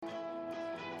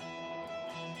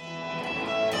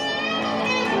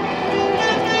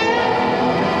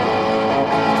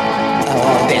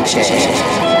Bitchy.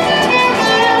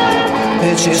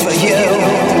 Bitchy for you.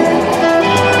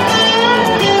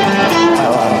 I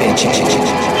want bitchy.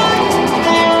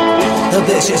 The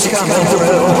bitch is coming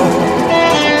through.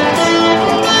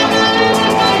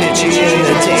 Bitchy in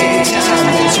the daytime,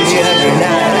 bitchy every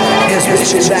night. His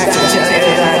bitch is back to tell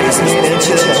you that he's leaning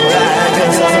to the right.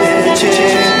 'Cause I'm bitchy.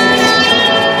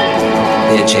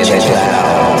 Bitchy the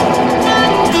clown.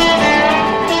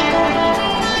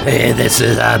 Hey, this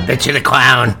is Bitchy the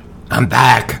Clown. I'm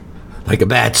back, like a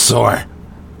bad sore.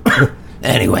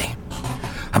 Anyway,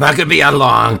 I'm not going to be on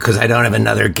long because I don't have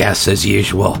another guest as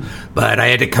usual, but I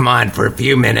had to come on for a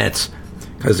few minutes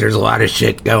because there's a lot of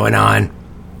shit going on.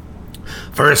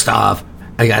 First off,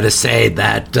 I got to say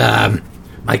that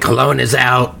my cologne is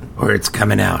out, or it's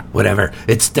coming out, whatever.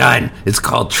 It's done. It's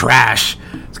called Trash.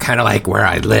 It's kind of like where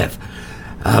I live.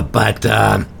 But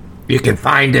you can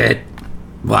find it.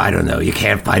 Well, I don't know. You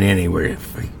can't find it anywhere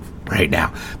right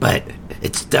now. But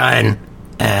it's done,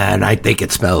 and I think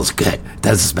it smells good. It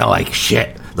doesn't smell like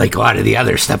shit, like a lot of the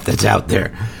other stuff that's out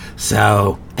there.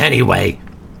 So, anyway.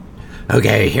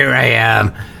 Okay, here I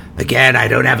am. Again, I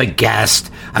don't have a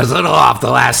guest. I was a little off the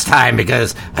last time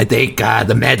because I think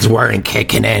the meds weren't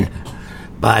kicking in.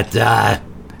 But I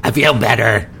feel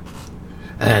better.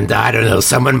 And I don't know,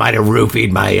 someone might have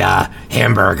roofied my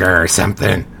hamburger or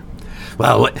something.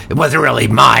 Well, it wasn't really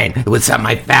mine. It was something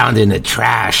I found in the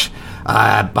trash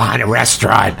behind a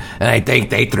restaurant. And I think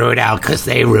they threw it out because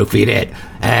they roofied it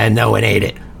and no one ate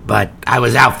it. But I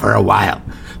was out for a while.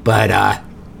 But,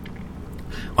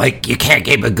 you can't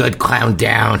keep a good clown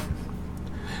down.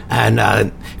 And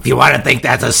if you want to think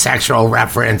that's a sexual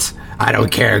reference, I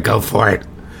don't care. Go for it.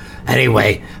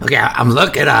 Anyway, okay, I'm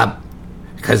looking up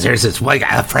because there's this white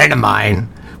guy, a friend of mine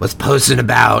was posting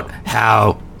about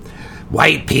how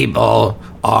white people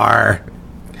are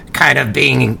kind of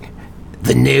being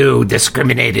the new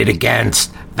discriminated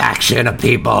against faction of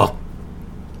people,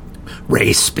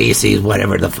 race, species,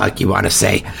 whatever the fuck you want to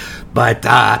say. But,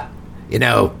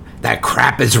 that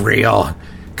crap is real.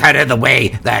 Kind of the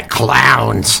way that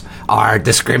clowns are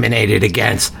discriminated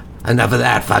against. Enough of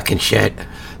that fucking shit.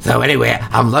 So anyway,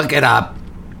 I'm looking up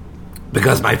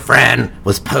because my friend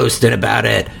was posting about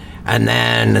it, and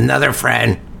then another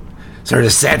friend sort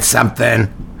of said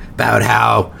something about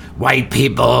how white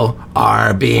people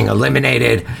are being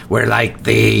eliminated, where like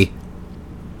there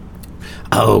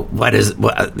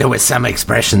was some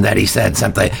expression that he said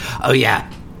something, oh yeah,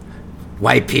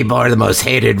 white people are the most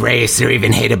hated race, they're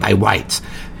even hated by whites.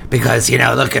 Because,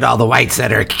 look at all the whites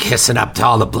that are kissing up to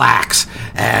all the blacks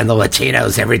and the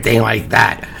Latinos, everything like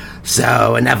that.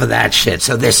 So enough of that shit.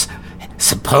 So this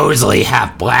supposedly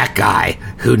half black guy,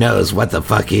 who knows what the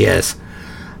fuck he is.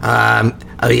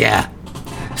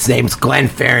 His name's Glenn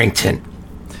Farrington.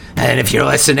 And if you're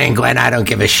listening, Glenn, I don't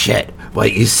give a shit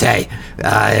what you say.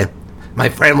 My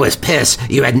friend was pissed.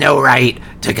 You had no right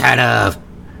to kind of,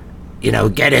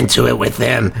 get into it with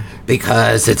him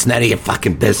because it's none of your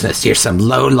fucking business. You're some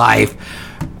low-life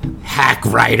hack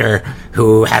writer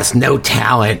who has no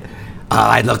talent.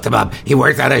 I looked him up. He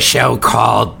worked on a show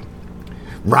called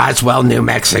Roswell, New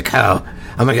Mexico.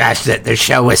 Oh my gosh, the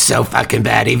show was so fucking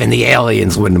bad, even the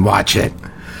aliens wouldn't watch it.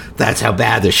 That's how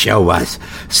bad the show was.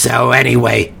 So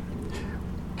anyway,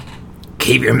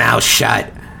 keep your mouth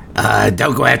shut.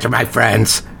 Don't go after my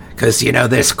friends, because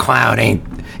this clown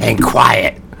ain't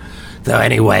quiet. So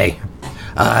anyway,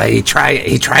 he tried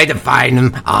to find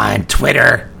him on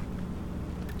Twitter.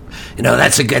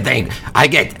 That's a good thing. I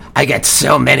get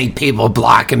so many people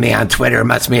blocking me on Twitter. It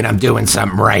must mean I'm doing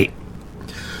something right.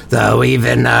 Though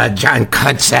even John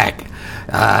Kunczak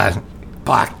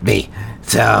blocked me.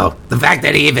 So the fact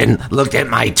that he even looked at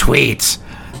my tweets,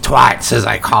 twats as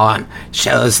I call him,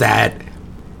 shows that,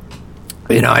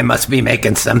 I must be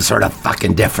making some sort of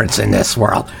fucking difference in this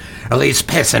world. Or at least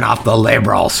pissing off the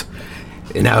liberals.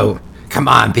 Come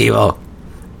on, people.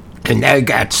 And they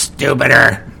got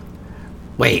stupider.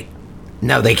 Wait,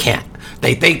 no, they can't.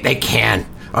 They think they can,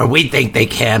 or we think they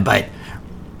can, but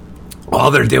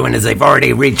all they're doing is they've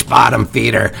already reached bottom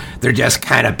feeder. They're just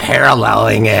kind of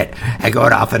paralleling it and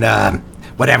going off in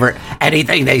whatever.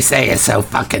 Anything they say is so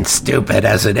fucking stupid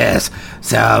as it is,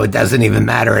 so it doesn't even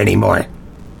matter anymore.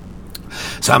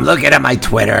 So I'm looking at my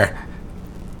Twitter,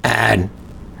 and,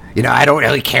 I don't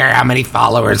really care how many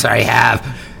followers I have.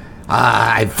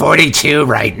 I'm 42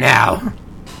 right now.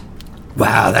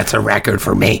 Wow, that's a record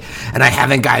for me. And I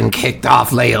haven't gotten kicked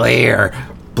off lately or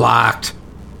blocked,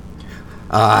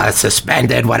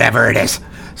 suspended, whatever it is.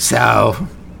 So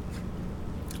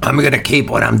I'm going to keep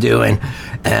what I'm doing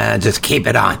and just keep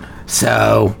it on.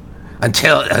 So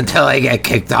until I get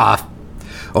kicked off,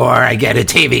 or I get a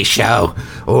TV show,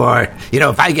 or,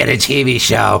 if I get a TV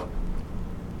show,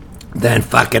 then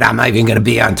fuck it, I'm not even going to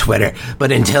be on Twitter.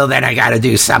 But until then, I got to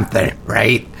do something,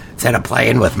 right? Instead of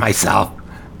playing with myself.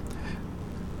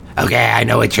 Okay, I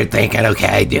know what you're thinking. Okay,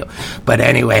 I do. But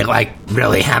anyway, like,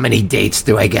 really, how many dates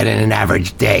do I get in an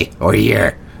average day or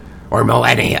year or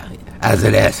millennia, as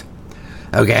it is?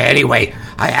 Okay, anyway,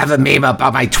 I have a meme up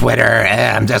on my Twitter,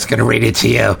 and I'm just going to read it to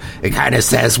you. It kind of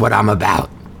says what I'm about,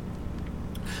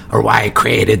 or why I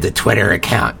created the Twitter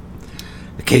account.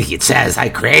 Okay, it says, I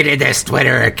created this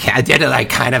Twitter account. I did it like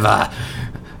kind of a,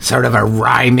 sort of a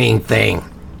rhyming thing.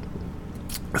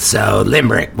 So,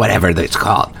 limerick, whatever it's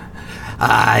called.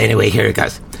 Anyway, here it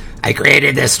goes. I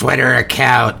created this Twitter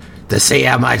account to see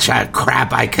how much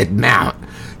crap I could mount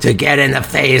to get in the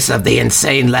face of the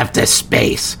insane leftist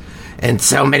space. In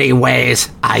so many ways,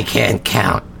 I can't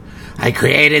count. I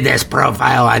created this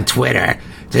profile on Twitter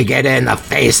to get in the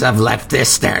face of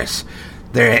leftisters.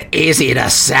 They're easy to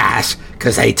sass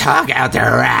because they talk out their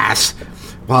ass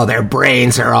while their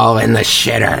brains are all in the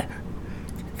shitter.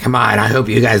 Come on, I hope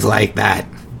you guys like that.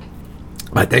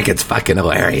 I think it's fucking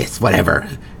hilarious. Whatever.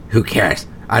 Who cares?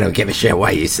 I don't give a shit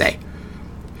what you say.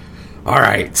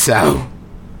 Alright, so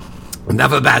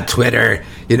enough about Twitter.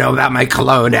 About my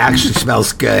cologne. It actually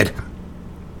smells good.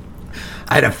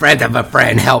 I had a friend of a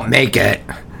friend help make it,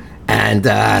 and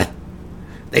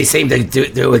they seem to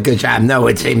do a good job. No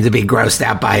one seems to be grossed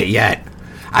out by it yet.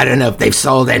 I don't know if they've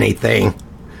sold anything,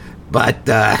 but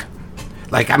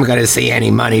I'm going to see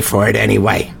any money for it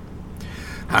anyway.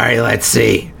 All right, let's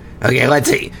see. Okay, let's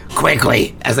see.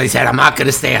 Quickly, as I said, I'm not going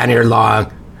to stay on here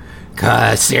long,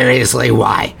 because seriously,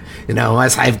 why?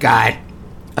 Unless I've got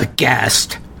a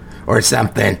guest or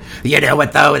something. You know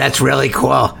what, though? That's really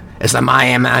cool. It's some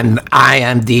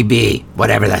IMDb,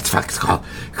 whatever that's fucking called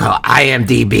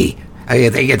IMDb. I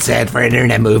think it said for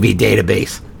Internet Movie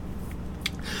Database.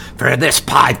 For this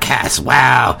podcast,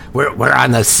 wow, we're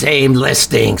on the same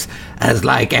listings as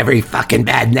like every fucking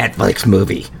bad Netflix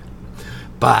movie.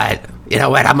 But you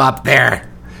know what? I'm up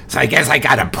there, so I guess I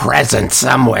got a present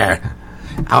somewhere.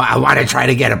 I want to try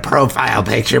to get a profile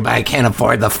picture, but I can't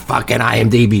afford the fucking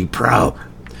IMDb Pro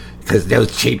because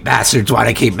those cheap bastards want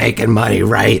to keep making money,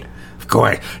 right? Of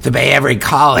course, to pay every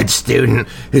college student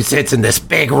who sits in this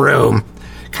big room,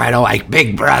 kind of like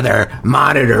Big Brother,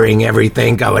 monitoring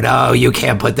everything, going, oh, you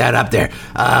can't put that up there.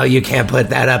 Oh, you can't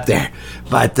put that up there.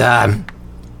 But,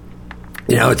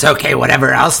 it's okay,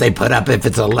 whatever else they put up if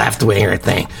it's a left-winger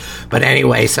thing. But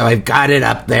anyway, so I've got it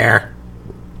up there.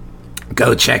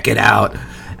 Go check it out.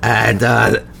 And,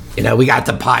 we got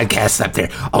the podcast up there.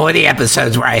 Only the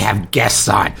episodes where I have guests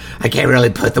on. I can't really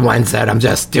put the ones that I'm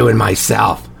just doing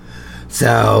myself.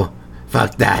 So,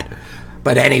 fuck that.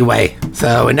 But anyway,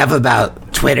 so enough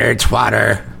about Twitter,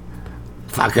 twatter,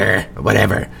 fucker,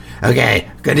 whatever. Okay,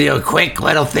 gonna do a quick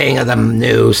little thing of the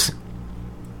news,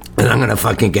 and I'm gonna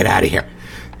fucking get out of here.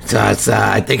 So it's,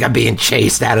 I think I'm being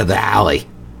chased out of the alley.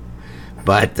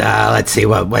 But let's see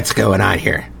what's going on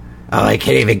here. Oh, I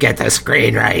can't even get the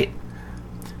screen right.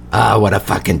 What a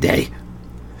fucking day.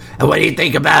 And what do you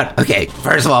think about, okay,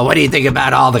 first of all, what do you think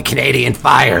about all the Canadian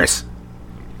fires?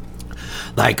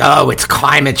 Like, oh, it's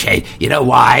climate change. You know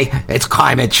why it's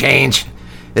climate change?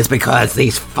 It's because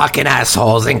these fucking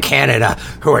assholes in Canada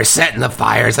who are setting the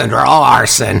fires and are all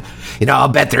arson. I'll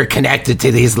bet they're connected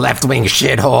to these left-wing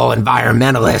shithole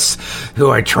environmentalists who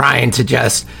are trying to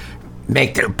just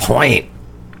make their point.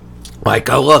 Like,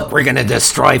 oh, look, we're going to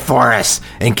destroy forests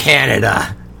in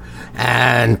Canada.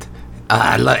 And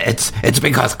it's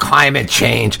because climate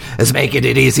change is making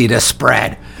it easy to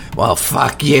spread. Well,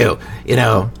 fuck you.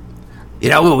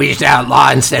 What we should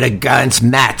outlaw instead of guns?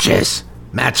 Matches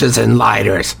and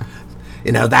lighters.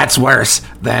 That's worse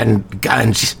than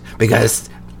guns because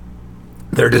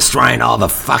they're destroying all the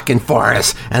fucking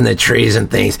forests and the trees and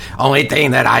things. Only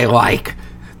thing that I like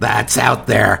that's out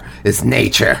there is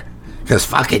nature, because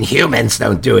fucking humans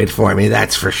don't do it for me,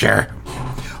 that's for sure.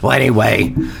 Well,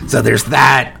 anyway, so there's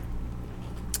that.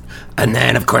 And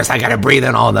then, of course, I gotta breathe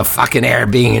in all the fucking air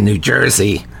being in New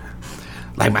Jersey.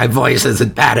 Like, my voice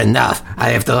isn't bad enough. I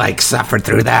have to, suffer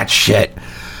through that shit.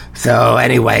 So,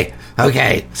 anyway,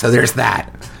 okay, so there's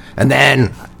that. And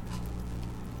then,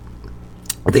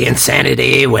 the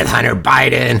insanity with Hunter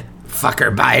Biden,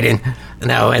 fucker Biden,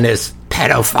 and his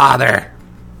pedo father,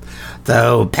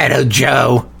 the pedo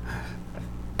Joe,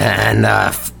 and,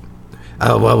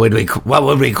 what would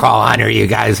we call Hunter, you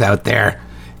guys out there?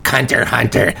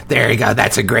 Hunter. There you go,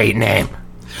 that's a great name.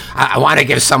 I want to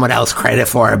give someone else credit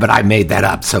for it, but I made that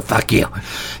up, so fuck you.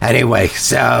 Anyway,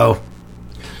 so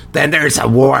then there's a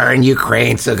war in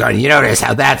Ukraine, so you notice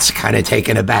how that's kind of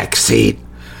taking a back seat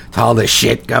all the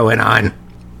shit going on.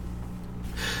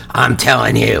 I'm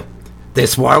telling you,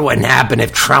 this war wouldn't happen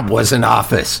if Trump was in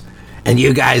office. And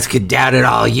you guys could doubt it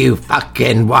all you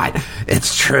fucking what.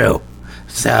 It's true.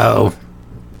 So,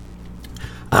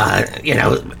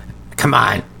 come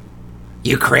on.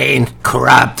 Ukraine,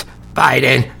 corrupt,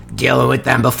 Biden, dealing with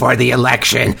them before the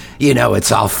election.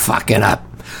 It's all fucking up.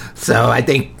 So I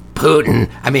think Putin,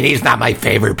 he's not my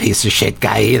favorite piece of shit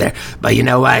guy either. But you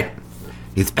know what?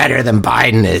 He's better than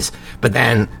Biden is. But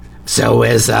then, so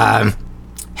is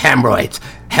hemorrhoids.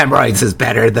 Hemorrhoids is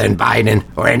better than Biden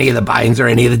or any of the Bidens or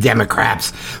any of the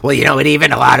Democrats. Well,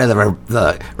 even a lot of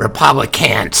the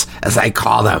Republicans, as I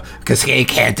call them, because they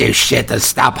can't do shit to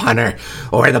stop Hunter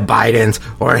or the Bidens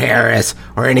or Harris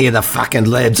or any of the fucking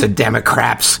libs of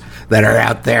Democrats that are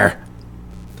out there.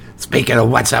 Speaking of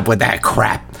what's up with that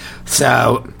crap.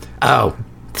 So,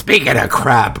 speaking of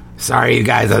crap, sorry you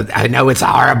guys, I know it's a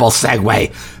horrible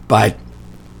segue, but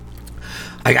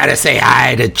I gotta say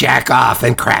hi to Jack Off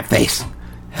and Crapface.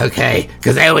 Okay,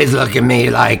 because they always look at me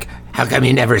like, how come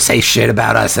you never say shit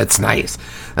about us? That's nice.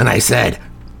 And I said,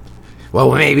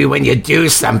 well, maybe when you do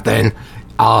something,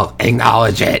 I'll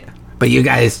acknowledge it. But you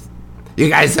guys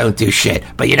don't do shit.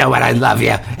 But you know what? I love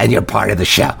you, and you're part of the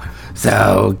show.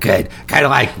 So, good. Kind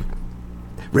of like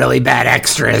really bad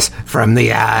extras from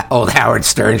the old Howard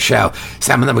Stern show.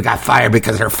 Some of them got fired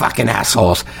because they're fucking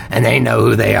assholes, and they know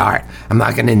who they are. I'm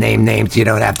not going to name names. You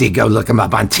don't have to go look them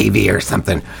up on TV or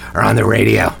something, or on the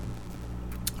radio.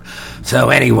 So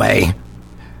anyway,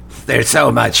 there's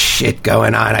so much shit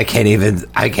going on, I can't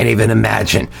even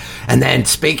imagine. And then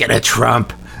speaking of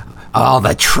Trump, all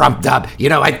the trumped up,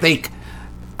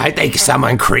 I think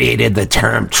someone created the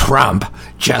term Trump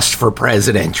just for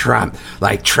President Trump,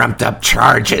 like trumped up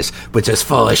charges, which is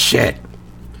full of shit.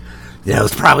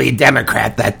 It's probably a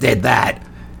Democrat that did that.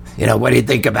 What do you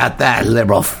think about that,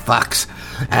 liberal fucks?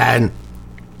 And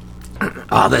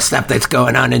all the stuff that's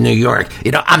going on in New York.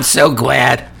 I'm so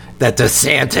glad that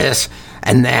DeSantis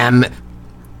and them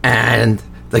and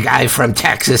the guy from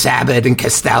Texas, Abbott and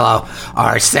Costello,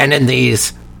 are sending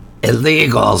these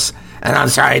illegals. And I'm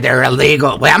sorry, they're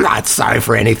illegal. Well, I'm not sorry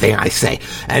for anything I say.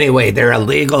 Anyway, they're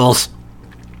illegals.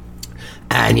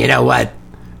 And you know what?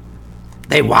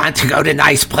 They want to go to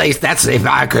nice places. That's the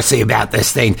hypocrisy about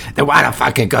this thing. They want to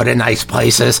fucking go to nice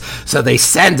places. So they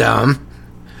send them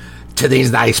to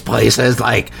these nice places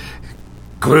like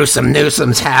Gruesome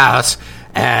Newsom's house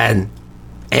and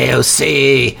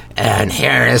AOC and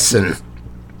Harris and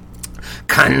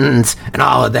Cuntons and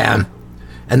all of them.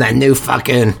 And that new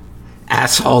fucking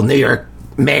asshole New York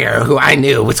mayor who I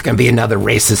knew was going to be another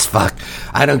racist fuck.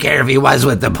 I don't care if he was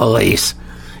with the police.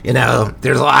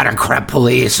 There's a lot of crap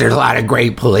police. There's a lot of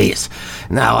great police.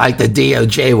 Now, like the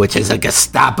DOJ, which is a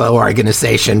Gestapo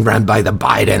organization run by the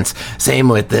Bidens. Same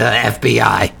with the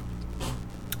FBI.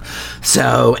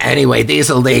 So, anyway, these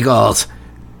illegals,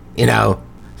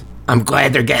 I'm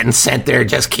glad they're getting sent there.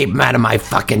 Just keep them out of my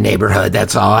fucking neighborhood.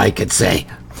 That's all I could say.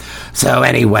 So,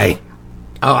 anyway.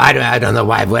 I don't know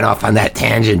why I went off on that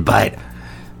tangent, but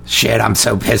shit, I'm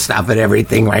so pissed off at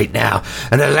everything right now.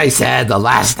 And as I said, the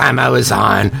last time I was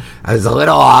on, I was a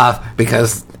little off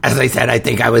because, as I said, I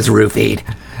think I was roofied,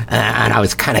 and I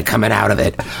was kind of coming out of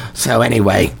it. So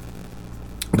anyway,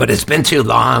 but it's been too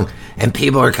long, and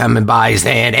people are coming by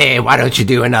saying, hey, why don't you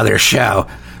do another show?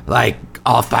 Like,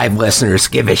 all 5 listeners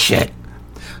give a shit.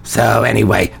 So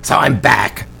anyway, so I'm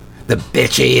back. The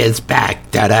Bitchy is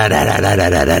back.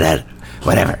 Da-da-da-da-da-da-da-da.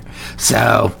 Whatever.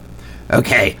 So,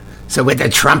 okay. So with the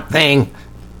Trump thing,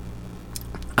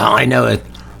 all I know is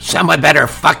someone better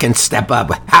fucking step up.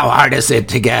 How hard is it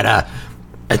to get a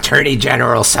attorney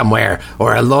general somewhere,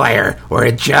 or a lawyer, or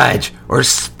a judge, or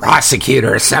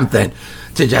prosecutor, or something,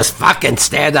 to just fucking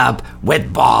stand up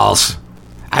with balls?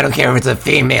 I don't care if it's a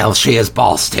female, she has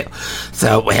balls too.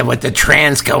 So with the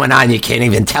trans going on, you can't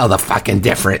even tell the fucking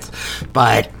difference.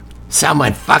 But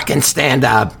someone fucking stand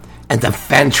up and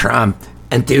defend Trump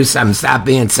and do something. Stop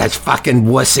being such fucking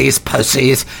wussies,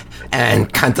 pussies,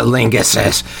 and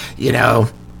cuntilinguses.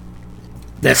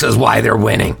 This is why they're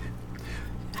winning.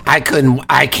 I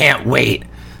can't wait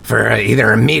for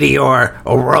either a meteor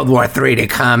or World War III to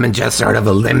come and just sort of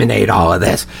eliminate all of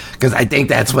this. Because I think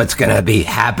that's what's going to be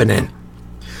happening.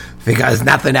 Because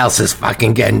nothing else is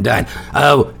fucking getting done.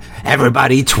 Oh,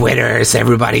 everybody Twitters,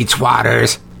 everybody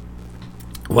twatters,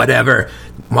 whatever,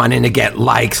 wanting to get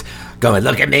likes, going,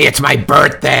 look at me, it's my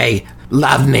birthday,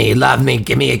 love me,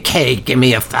 give me a cake, give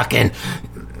me a fucking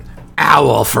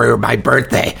owl for my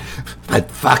birthday.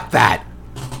 But fuck that.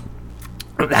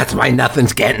 That's why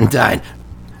nothing's getting done.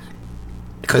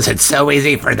 Because it's so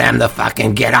easy for them to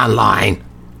fucking get online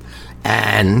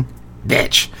and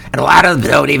bitch. And a lot of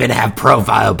them don't even have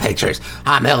profile pictures.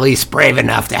 I'm at least brave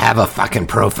enough to have a fucking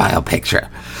profile picture.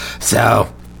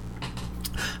 So,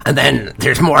 and then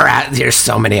there's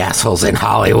so many assholes in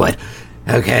Hollywood.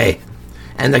 Okay.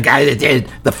 And the guy that did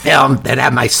the film that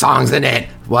had my songs in it,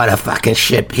 what a fucking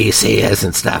shit piece he is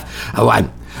and stuff. Oh,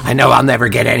 I know I'll never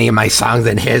get any of my songs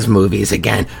in his movies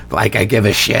again. Like, I give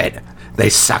a shit. They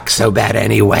suck so bad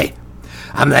anyway.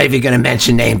 I'm not even going to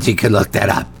mention names. You could look that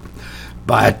up.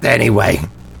 But anyway,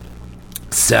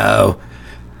 so,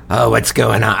 what's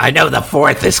going on? I know the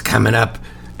 4th is coming up,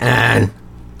 and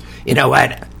you know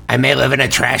what? I may live in a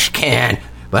trash can,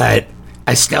 but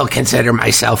I still consider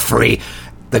myself free.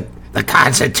 The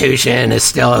Constitution is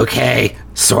still okay,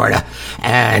 sorta,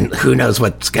 and who knows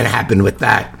what's gonna happen with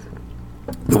that.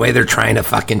 The way they're trying to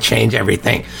fucking change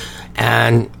everything.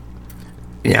 And,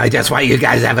 you know, I just want you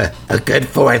guys to have a good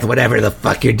 4th, whatever the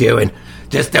fuck you're doing.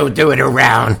 Just don't do it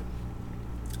around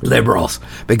liberals,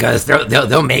 because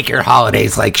they'll make your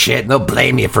holidays like shit, and they'll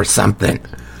blame you for something.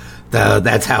 So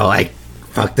that's how, like,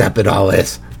 fucked up it all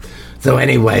is. So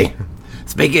anyway,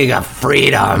 speaking of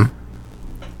freedom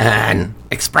and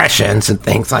expressions and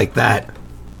things like that,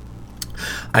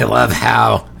 I love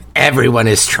how everyone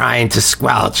is trying to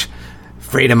squelch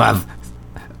freedom of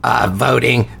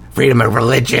voting, freedom of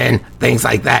religion, things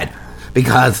like that,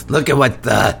 because look at what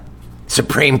the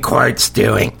Supreme Court's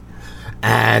doing.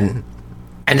 And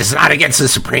it's not against the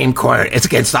Supreme Court, it's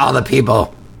against all the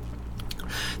people.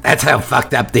 That's how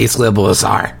fucked up these liberals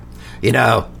are. You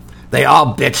know, they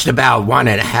all bitched about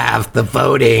wanting to have the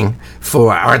voting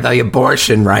for, or the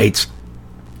abortion rights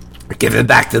given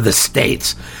back to the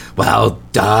states. Well,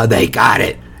 duh, they got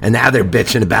it. And now they're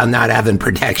bitching about not having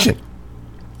protection.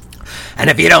 And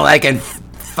if you don't like it,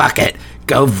 fuck it.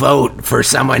 Go vote for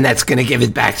someone that's going to give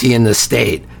it back to you in the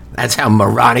state. That's how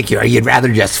moronic you are. You'd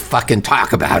rather just fucking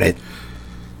talk about it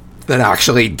than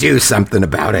actually do something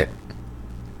about it.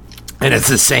 And it's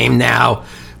the same now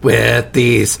with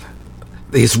these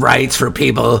rights for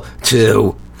people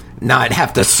to not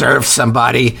have to serve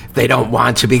somebody if they don't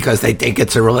want to because they think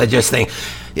it's a religious thing.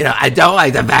 You know, I don't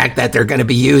like the fact that they're going to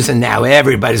be using now,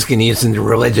 everybody's going to use the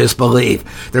religious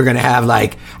belief. They're going to have,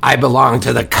 like, I belong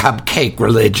to the cupcake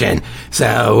religion,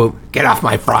 so get off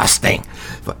my frosting.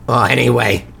 Well,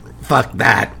 anyway, fuck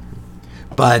that.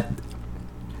 But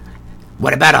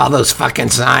what about all those fucking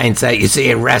signs that you see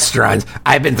in restaurants?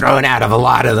 I've been thrown out of a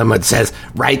lot of them that says,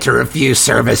 right to refuse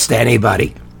service to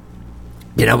anybody.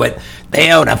 You know what?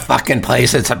 They own a fucking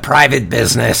place. It's a private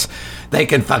business. They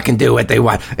can fucking do what they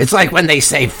want. It's like when they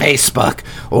say Facebook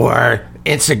or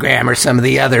Instagram or some of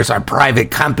the others are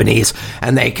private companies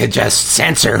and they could just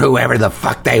censor whoever the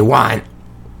fuck they want.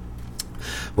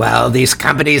 Well, these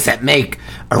companies that make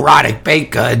erotic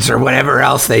baked goods or whatever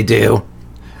else they do,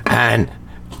 and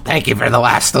thank you for the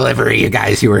last delivery, you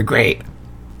guys. You were great.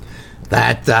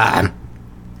 That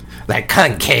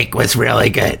cunt cake was really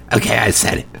good. Okay, I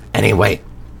said it. Anyway,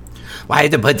 well, I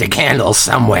had to put the candles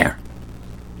somewhere.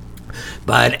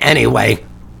 But anyway,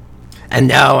 and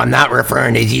no, I'm not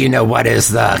referring to you know what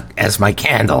is as my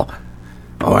candle.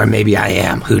 Or maybe I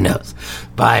am, who knows.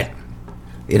 But,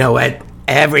 you know what?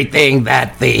 Everything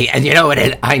that and you know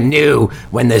what, I knew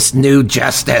when this new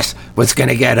justice was going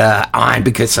to get on,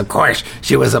 because of course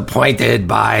she was appointed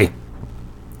by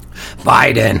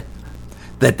Biden,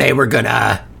 that they were going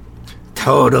to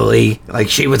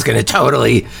she was going to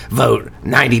totally vote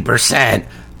 90%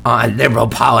 on liberal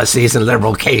policies and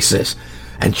liberal cases.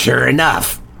 And sure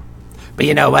enough, but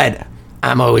you know what?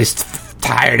 I'm always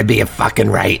tired of being fucking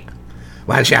right.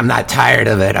 Well, actually, I'm not tired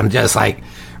of it. I'm just like,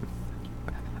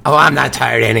 I'm not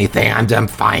tired of anything. I'm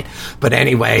fine. But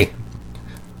anyway,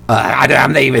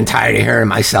 I'm not even tired of hearing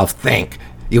myself think.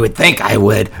 You would think I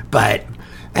would, but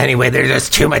anyway, there's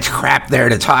just too much crap there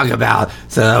to talk about,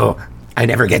 so I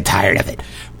never get tired of it.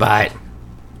 But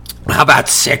how about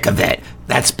sick of it?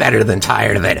 That's better than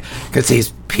tired of it, because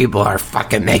these people are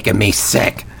fucking making me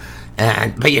sick.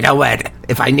 But you know what?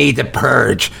 If I need to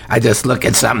purge, I just look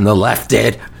at something the left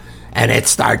did, and it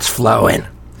starts flowing.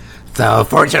 So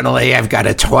fortunately, I've got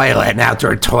an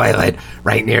outdoor toilet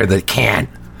right near the can.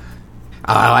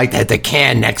 I like that, the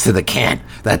can next to the can.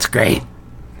 That's great.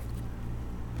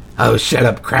 Oh, shut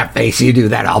up, crap face. You do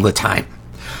that all the time.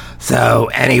 So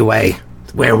anyway,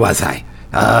 where was I?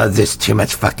 There's too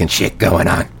much fucking shit going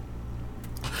on.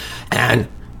 And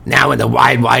now in the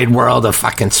wide, wide world of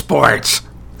fucking sports,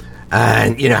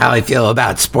 and you know how I feel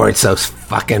about sports, those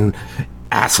fucking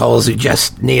assholes who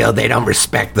just kneel, they don't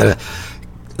respect the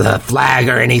flag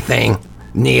or anything,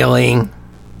 kneeling.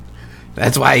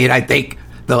 That's why I think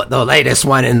the latest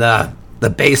one in the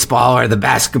baseball or the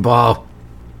basketball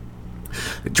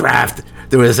draft,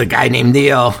 there was a guy named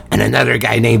Neil and another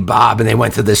guy named Bob, and they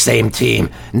went to the same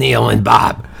team, Neil and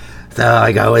Bob. So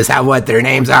I go, is that what their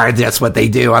names are? That's what they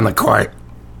do on the court.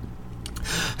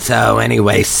 So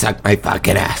anyway, suck my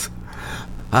fucking ass.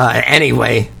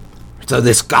 Anyway, so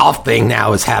this golf thing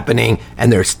now is happening, and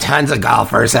there's tons of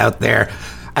golfers out there.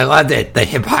 I love it, the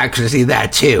hypocrisy of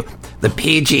that too. The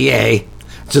PGA,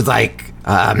 which is like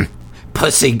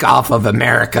Pussy Golf of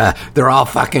America, they're all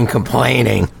fucking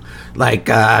complaining. Like,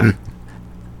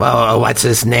 well, what's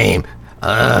his name?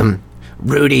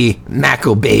 Rudy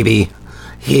McElbaby.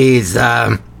 He's,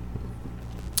 what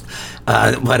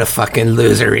a fucking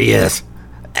loser he is.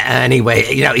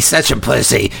 Anyway, you know, he's such a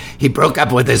pussy. He broke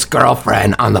up with his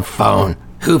girlfriend on the phone.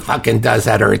 Who fucking does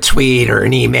that? Or a tweet or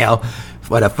an email?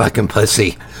 What a fucking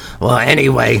pussy. Well,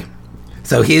 anyway,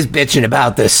 so he's bitching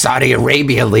about this Saudi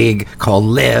Arabia league called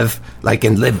Liv, like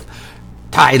in Liv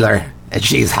Tyler. And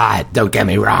she's hot, don't get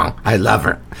me wrong. I love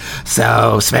her.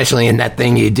 So, especially in That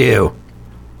Thing You Do.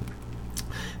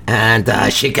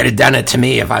 And she could have done it to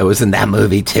me if I was in that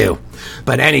movie too.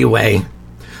 But anyway,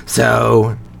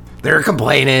 so they're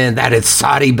complaining that it's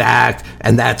Saudi backed,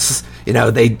 and that's, you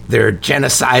know, they're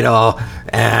genocidal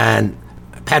and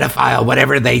pedophile,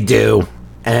 whatever they do,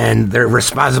 and they're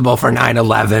responsible for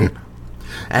 9/11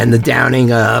 and the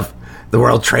downing of the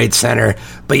World Trade Center.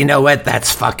 But you know what?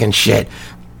 That's fucking shit.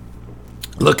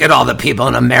 Look at all the people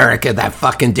in America that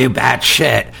fucking do bad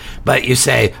shit. But you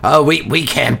say, oh, we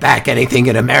can't back anything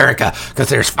in America because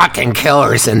there's fucking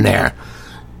killers in there.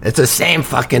 It's the same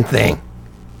fucking thing.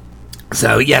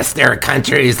 So, yes, there are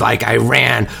countries like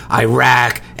Iran,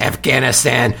 Iraq,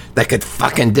 Afghanistan that could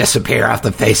fucking disappear off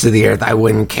the face of the earth. I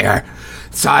wouldn't care.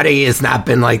 Saudi has not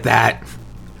been like that.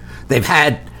 They've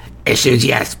had issues,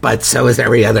 yes, but so is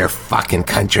every other fucking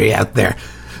country out there.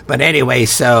 But anyway,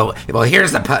 so, well,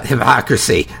 here's the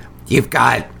hypocrisy. You've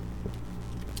got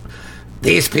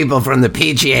these people from the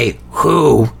PGA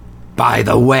who, by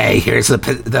the way, here's the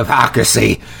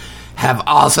hypocrisy, have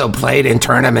also played in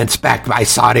tournaments backed by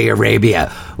Saudi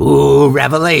Arabia. Ooh,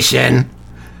 revelation.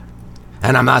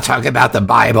 And I'm not talking about the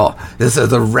Bible. This is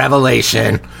the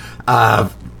revelation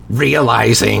of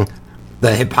realizing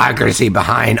the hypocrisy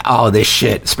behind all this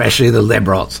shit, especially the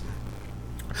liberals.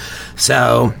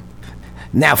 So,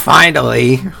 now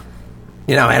finally,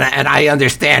 you know, and I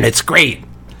understand, it's great.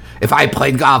 If I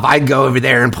played golf, I'd go over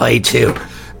there and play too.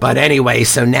 But anyway,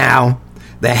 so now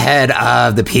the head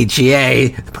of the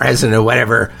PGA, the president or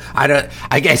whatever,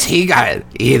 I guess he got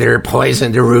either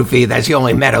poisoned or roofie. That's the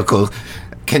only medical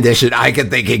condition I could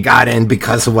think he got in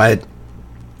because of what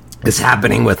is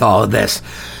happening with all of this.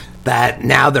 That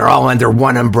now they're all under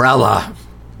one umbrella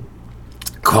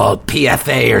called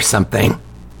PFA or something.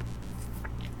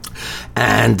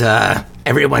 And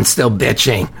everyone's still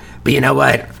bitching. But you know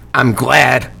what? I'm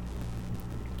glad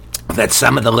that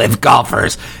some of the live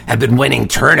golfers have been winning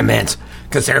tournaments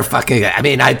because they're fucking... I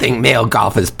mean, I think male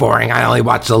golf is boring. I only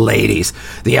watch the ladies,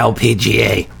 the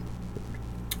LPGA.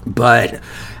 But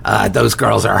those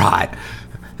girls are hot.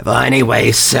 Well,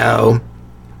 anyway, so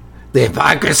the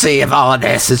hypocrisy of all of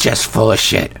this is just full of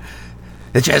shit.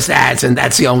 It just adds, and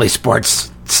that's the only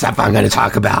sports stuff I'm going to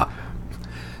talk about.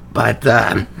 But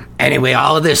anyway,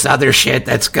 all of this other shit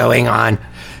that's going on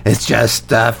is just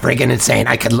friggin' insane.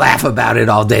 I could laugh about it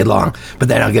all day long, but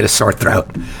then I'll get a sore throat.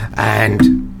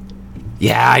 And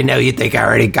yeah, I know you think I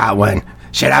already got one.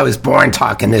 Shit, I was born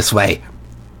talking this way.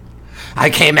 I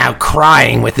came out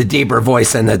crying with a deeper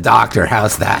voice than the doctor.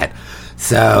 How's that?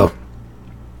 So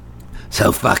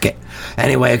fuck it.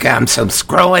 Anyway, okay, I'm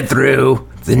scrolling through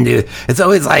the news. It's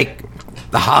always like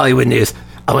the Hollywood news.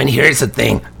 Oh, and here's the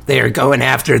thing. They are going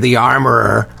after the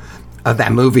armorer of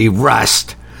that movie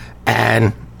Rust.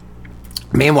 And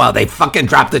meanwhile, they fucking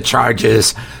dropped the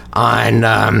charges on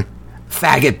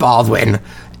Faggot Baldwin.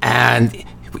 And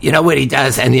you know what he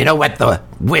does? And you know what the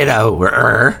widow,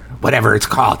 or whatever it's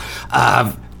called,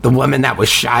 of the woman that was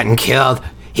shot and killed,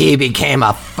 he became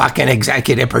a fucking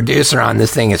executive producer on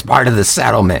this thing as part of the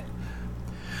settlement.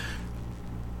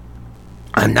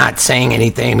 I'm not saying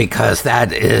anything because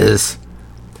that is...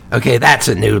 Okay, that's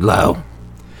a new low.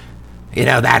 You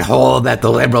know, that hole that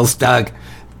the liberals dug,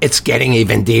 it's getting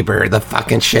even deeper, the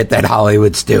fucking shit that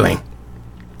Hollywood's doing.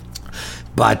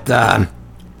 But,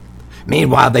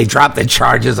 meanwhile, they dropped the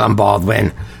charges on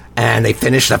Baldwin, and they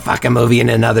finished the fucking movie in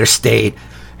another state.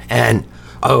 And,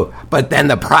 but then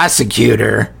the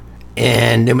prosecutor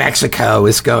in New Mexico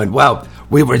is going, well,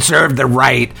 we reserve the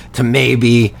right to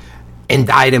maybe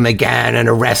indict him again and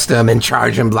arrest him and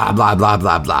charge him, blah, blah, blah,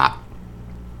 blah, blah.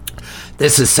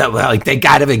 This is so, like, they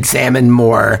got to examine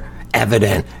more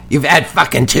evidence. You've had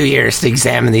fucking 2 years to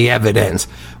examine the evidence.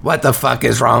 What the fuck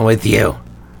is wrong with you?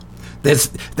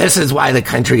 This is why the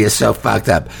country is so fucked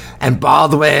up. And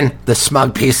Baldwin, the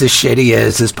smug piece of shit he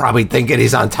is probably thinking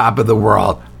he's on top of the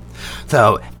world.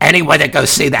 So anyone that goes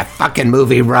see that fucking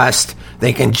movie Rust,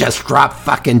 they can just drop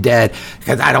fucking dead,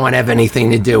 because I don't want to have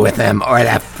anything to do with him or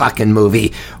that fucking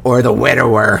movie or The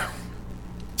Widower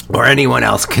or anyone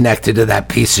else connected to that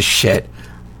piece of shit.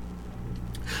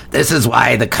 This is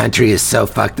why the country is so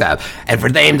fucked up. And for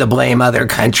them to blame other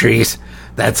countries,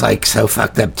 that's like so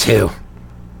fucked up too.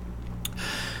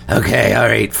 Okay, all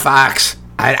right, Fox.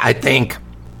 I think,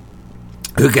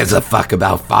 who gives a fuck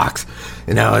about Fox?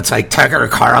 You know, it's like Tucker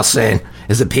Carlson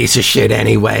is a piece of shit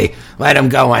anyway. Let him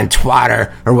go on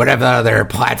Twitter or whatever other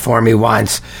platform he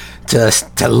wants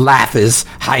to laugh his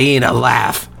hyena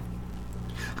laugh.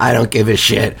 I don't give a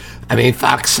shit. I mean,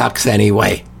 Fox sucks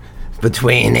anyway.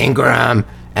 Between Ingram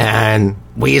and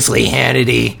Weasley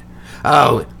Hannity.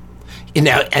 Oh, you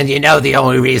know, and you know the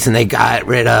only reason they got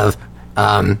rid of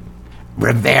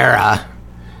Rivera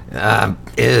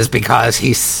is because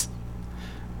he's,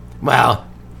 well,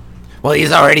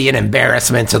 he's already an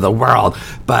embarrassment to the world,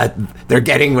 but they're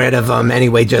getting rid of him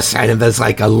anyway, just kind of as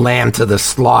like a lamb to the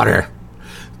slaughter.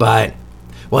 But,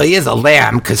 well, he is a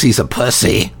lamb because he's a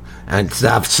pussy and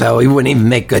stuff, so he wouldn't even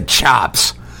make good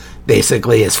chops,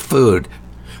 basically, as food.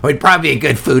 Or he'd probably be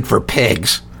good food for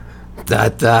pigs.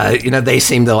 That, you know, they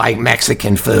seem to like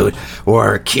Mexican food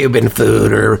or Cuban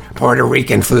food or Puerto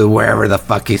Rican food, wherever the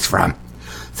fuck he's from.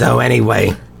 So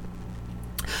anyway,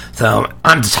 so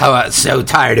I'm so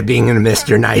tired of being a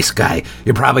Mr. Nice Guy.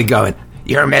 You're probably going,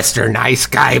 you're Mr. Nice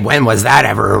Guy? When was that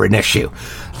ever an issue?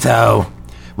 So,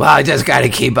 well, I just got to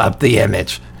keep up the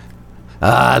image.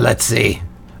 Let's see.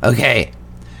 Okay,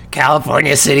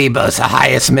 California City boasts the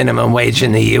highest minimum wage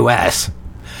in the U.S.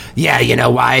 Yeah, you know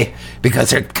why? Because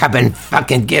they're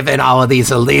fucking giving all of these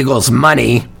illegals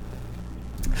money,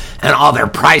 and all their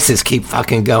prices keep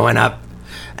fucking going up.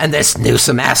 And this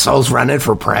Newsom asshole's running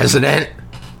for president.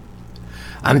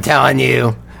 I'm telling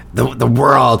you, the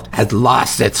world has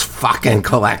lost its fucking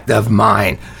collective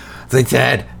mind. They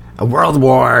said a world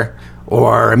war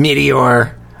or a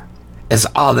meteor is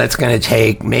all that's going to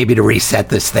take, maybe, to reset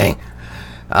this thing.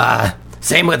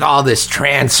 Same with all this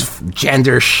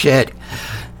transgender shit.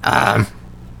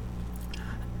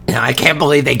 You know, I can't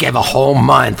believe they give a whole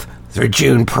month for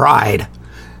June Pride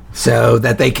so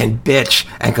that they can bitch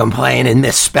and complain and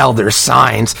misspell their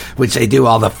signs, which they do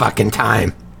all the fucking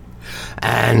time.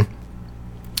 And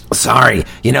sorry,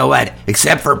 you know what?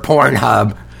 Except for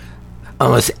Pornhub,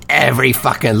 almost every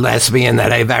fucking lesbian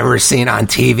that I've ever seen on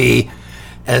TV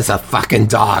is a fucking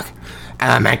dog.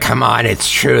 I mean, come on, it's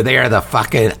true. They are the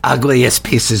fucking ugliest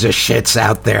pieces of shits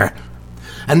out there.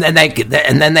 And then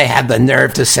they have the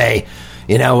nerve to say,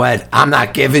 you know what, I'm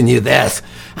not giving you this.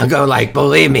 I go like,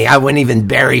 believe me, I wouldn't even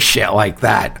bury shit like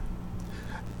that.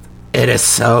 It is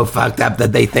so fucked up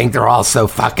that they think they're all so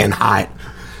fucking hot.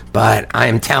 But I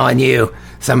am telling you,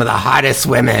 some of the hottest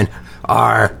women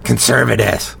are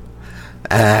conservatives.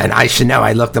 And I should know,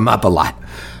 I looked them up a lot.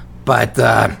 But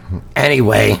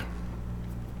anyway,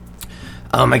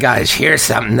 oh my gosh, here's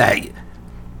something that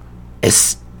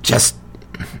is just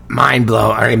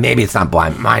mind-blowing, or maybe it's not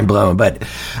mind-blowing, but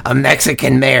a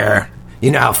Mexican mayor, you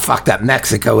know how fucked up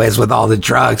Mexico is with all the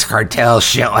drugs, cartels,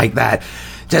 shit like that,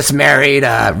 just married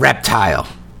a reptile.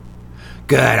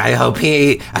 Good, I hope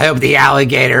the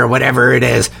alligator, or whatever it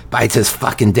is, bites his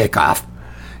fucking dick off.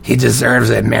 He deserves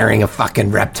it, marrying a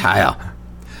fucking reptile.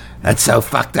 That's so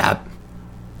fucked up.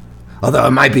 Although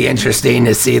it might be interesting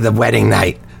to see the wedding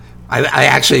night. I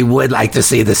actually would like to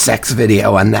see the sex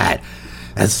video on that,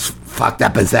 as fucked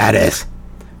up as that is.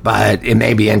 But it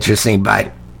may be interesting,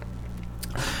 but...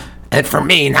 And for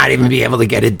me, not even be able to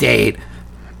get a date,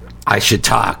 I should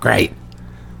talk, right?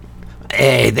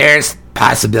 Hey, there's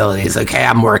possibilities, okay?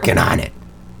 I'm working on it.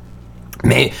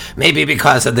 Maybe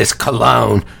because of this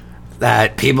cologne,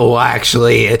 that people will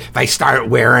actually, if I start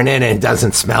wearing it and it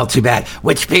doesn't smell too bad,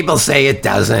 which people say it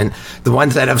doesn't. The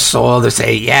ones that have sold, they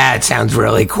say, yeah, it sounds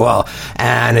really cool,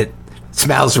 and it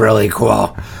smells really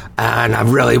cool, and I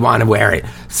really want to wear it.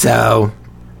 So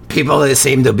people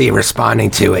seem to be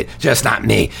responding to it, just not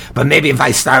me. But maybe if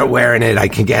I start wearing it, I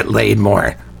can get laid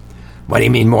more. What do you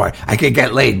mean more? I could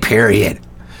get laid, period.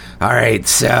 All right,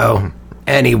 so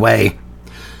anyway,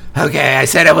 okay, I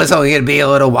said it was only going to be a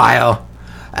little while,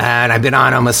 and I've been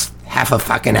on almost half a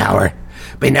fucking hour.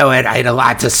 But you know what? I had a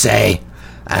lot to say,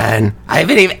 and I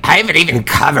haven't even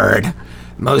covered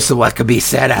most of what could be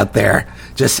said out there,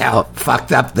 just how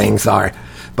fucked up things are.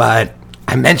 But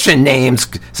I mention names,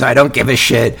 so I don't give a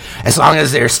shit. As long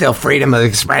as there's still freedom of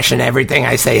expression, everything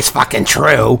I say is fucking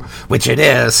true, which it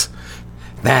is,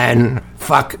 then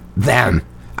fuck them.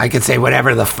 I can say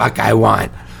whatever the fuck I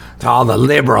want to all the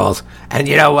liberals. And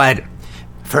you know what?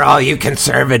 For all you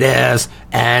conservatives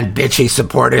and bitchy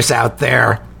supporters out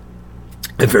there,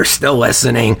 if you're still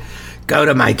listening, go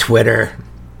to my Twitter.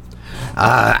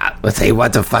 Let's see,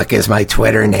 what the fuck is my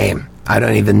Twitter name? I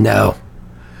don't even know.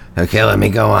 Okay, let me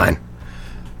go on.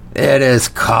 It is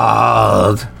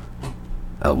called...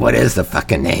 what is the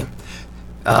fucking name?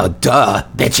 Oh, duh.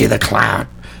 Bitchy the Clown.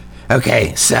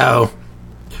 Okay, so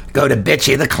go to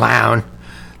Bitchy the Clown.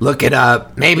 Look it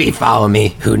up. Maybe follow me.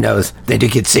 Who knows? Then you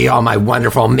can see all my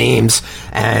wonderful memes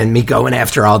and me going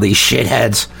after all these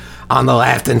shitheads on the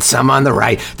left and some on the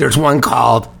right. There's one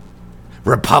called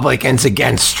Republicans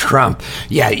Against Trump.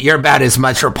 Yeah, you're about as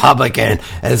much Republican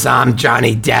as I'm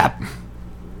Johnny Depp.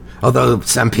 Although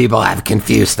some people have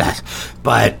confused us.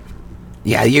 But,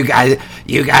 yeah, you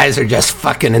guys are just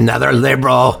fucking another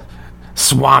liberal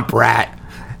swamp rat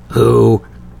who...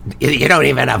 You don't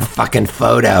even have a fucking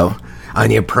photo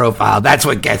on your profile. That's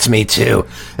what gets me, too,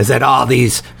 is that all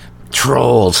these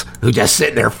trolls who just sit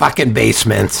in their fucking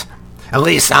basements... At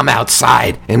least I'm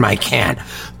outside in my can.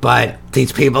 But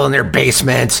these people in their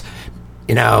basements,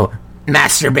 you know,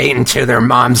 masturbating to their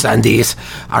mom's undies,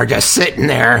 are just sitting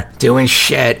there doing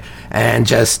shit and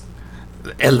just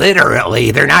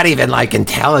literally, they're not even like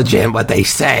intelligent what they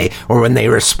say or when they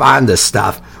respond to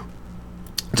stuff.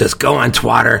 Just go on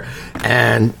Twitter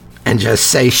and just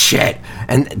say shit,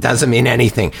 and it doesn't mean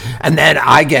anything. And then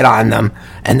I get on them,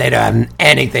 and they don't have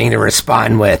anything to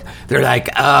respond with. They're like,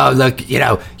 oh, look, you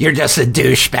know, you're just a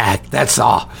douchebag, that's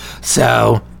all.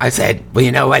 So I said, well,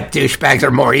 you know what? Douchebags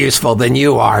are more useful than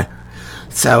you are.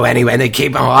 So anyway, they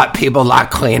keep people a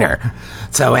lot cleaner.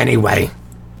 So anyway,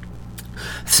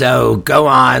 so go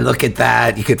on, look at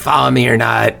that. You could follow me or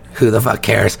not. Who the fuck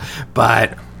cares?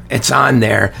 But... it's on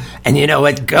there. And you know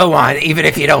what? Go on. Even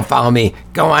if you don't follow me,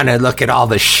 go on and look at all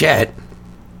the shit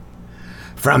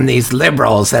from these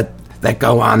liberals that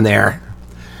go on there.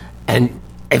 And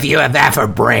if you have half a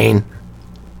brain,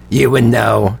 you would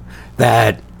know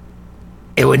that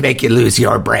it would make you lose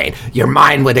your brain. Your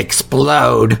mind would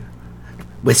explode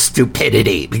with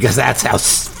stupidity because that's how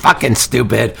fucking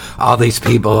stupid all these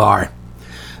people are.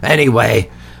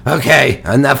 Anyway, okay,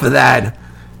 enough of that.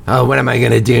 Oh, what am I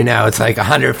going to do now? It's like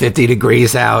 150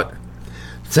 degrees out.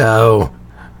 So,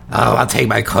 I'll take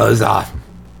my clothes off.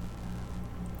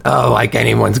 Oh, like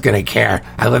anyone's going to care.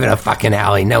 I live in a fucking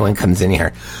alley. No one comes in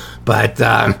here. But,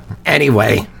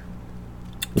 anyway,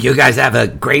 you guys have a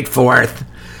great 4th.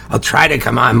 I'll try to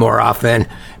come on more often.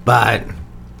 But,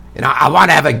 you know, I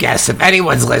want to have a guest. If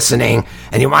anyone's listening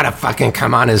and you want to fucking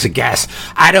come on as a guest,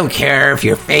 I don't care if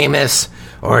you're famous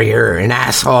or you're an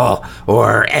asshole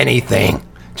or anything.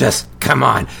 Just come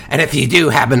on. And if you do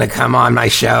happen to come on my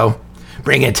show,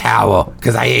 bring a towel,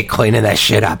 because I hate cleaning that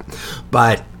shit up.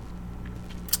 But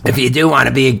if you do want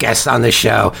to be a guest on the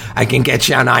show, I can get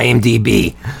you on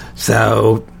IMDb.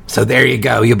 So there you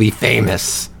go. You'll be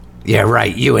famous. Yeah,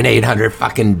 right. You and 800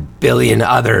 fucking billion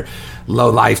other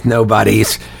low-life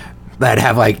nobodies that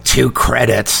have like 2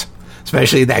 credits.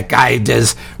 Especially that guy who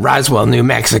does Roswell, New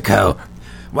Mexico.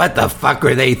 What the fuck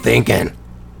were they thinking?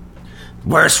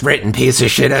 Worst written piece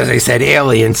of shit. As I said,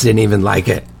 aliens didn't even like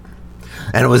it.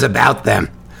 And it was about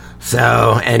them.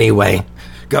 So, anyway,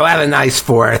 go have a nice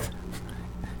 4th.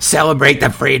 Celebrate the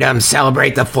freedom.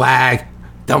 Celebrate the flag.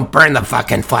 Don't burn the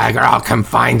fucking flag or I'll come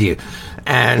find you.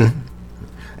 And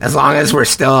as long as we're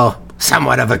still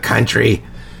somewhat of a country,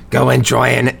 go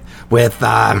enjoying it with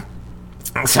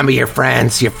some of your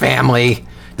friends, your family.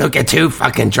 Don't get too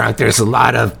fucking drunk. There's a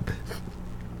lot of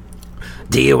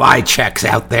DUI checks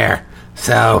out there.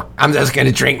 So, I'm just going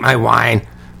to drink my wine.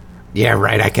 Yeah,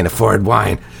 right, I can afford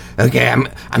wine. Okay,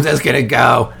 I'm just going to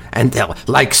go and,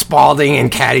 like Spalding and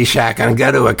Caddyshack, I'm going to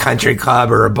go to a country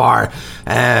club or a bar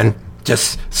and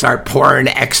just start pouring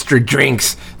extra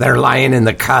drinks that are lying in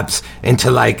the cups into,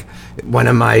 like, one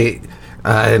of my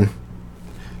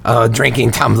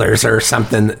drinking tumblers or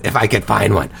something, if I could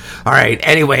find one. All right,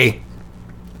 anyway,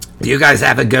 you guys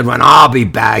have a good one. I'll be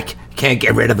back. Can't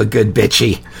get rid of a good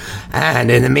bitchy.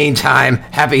 And in the meantime,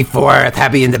 happy 4th,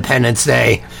 happy Independence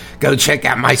Day. Go check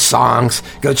out my songs.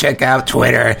 Go check out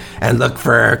Twitter and look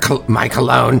for my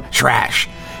cologne trash.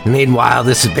 Meanwhile,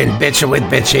 this has been Bitchin' with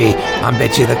Bitchy. I'm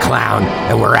Bitchy the Clown,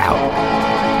 and we're out.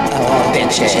 Oh,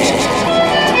 bitchy.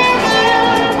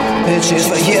 Bitches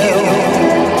for you.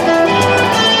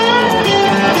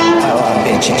 Oh,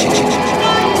 bitchy.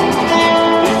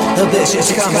 The bitch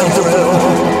is coming through.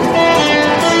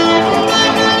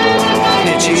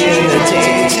 Bitchy in the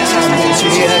daytime,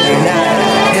 bitchy every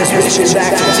night. His bitch is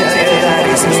back to tell you that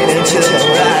he's leaning to the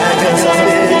right. 'Cause I'm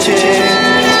bitchy.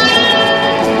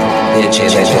 Bitchy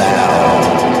the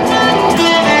Clown.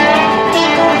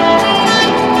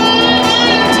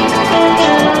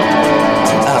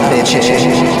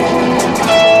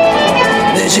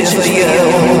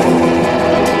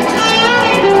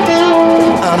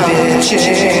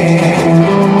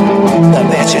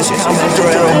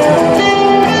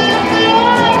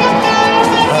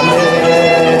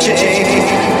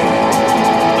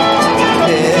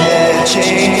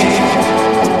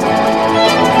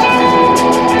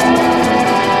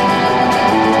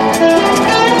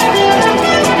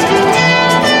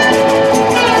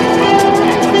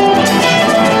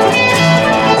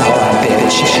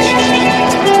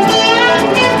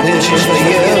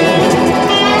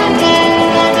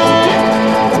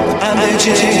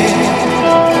 bitchy.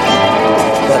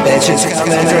 The bitch is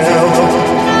coming through.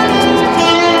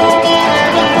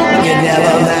 You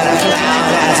never met a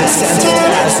clown as eccentric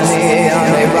as me.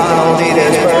 Only Ronald eat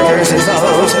his burgers, his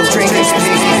O's, drink his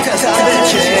pee, 'cause I'm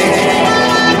bitchy.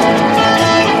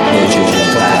 Bitchy's the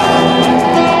clown.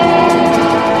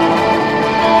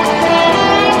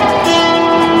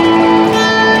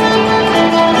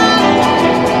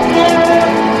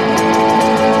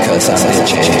 I'm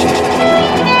bitchy.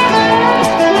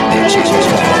 Bitchy.